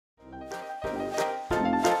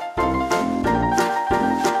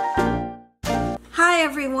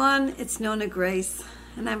everyone, it's NonnaGrace,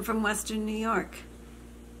 and I'm from Western New York.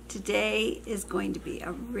 Today is going to be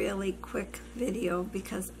a really quick video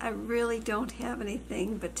because I really don't have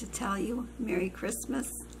anything but to tell you Merry Christmas.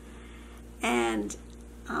 And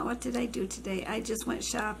what did I do today? I just went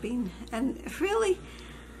shopping, and really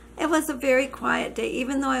it was a very quiet day.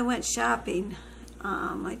 Even though I went shopping,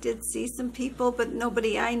 I did see some people, but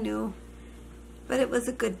nobody I knew. But it was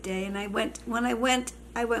a good day, and I went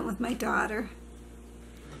with my daughter.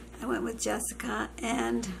 I went with Jessica,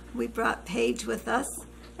 and we brought Paige with us,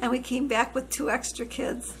 and we came back with 2 extra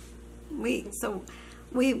kids.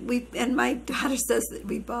 And my daughter says that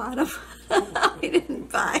we bought them. We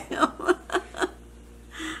didn't buy them.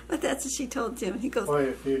 But that's what she told Jim. He goes, "Boy,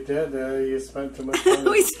 if you did, you spent too much money."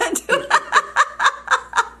 We spent too much.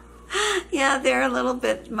 Yeah, they're a little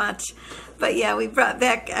bit much. But yeah, we brought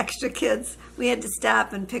back extra kids. We had to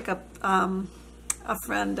stop and pick up a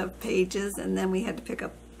friend of Paige's, and then we had to pick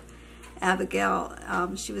up Abigail.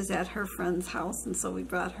 She was at her friend's house, and so we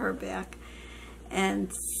brought her back.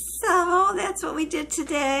 And so that's what we did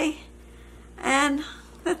today. And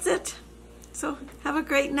that's it. So have a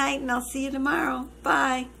great night, and I'll see you tomorrow.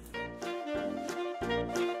 Bye.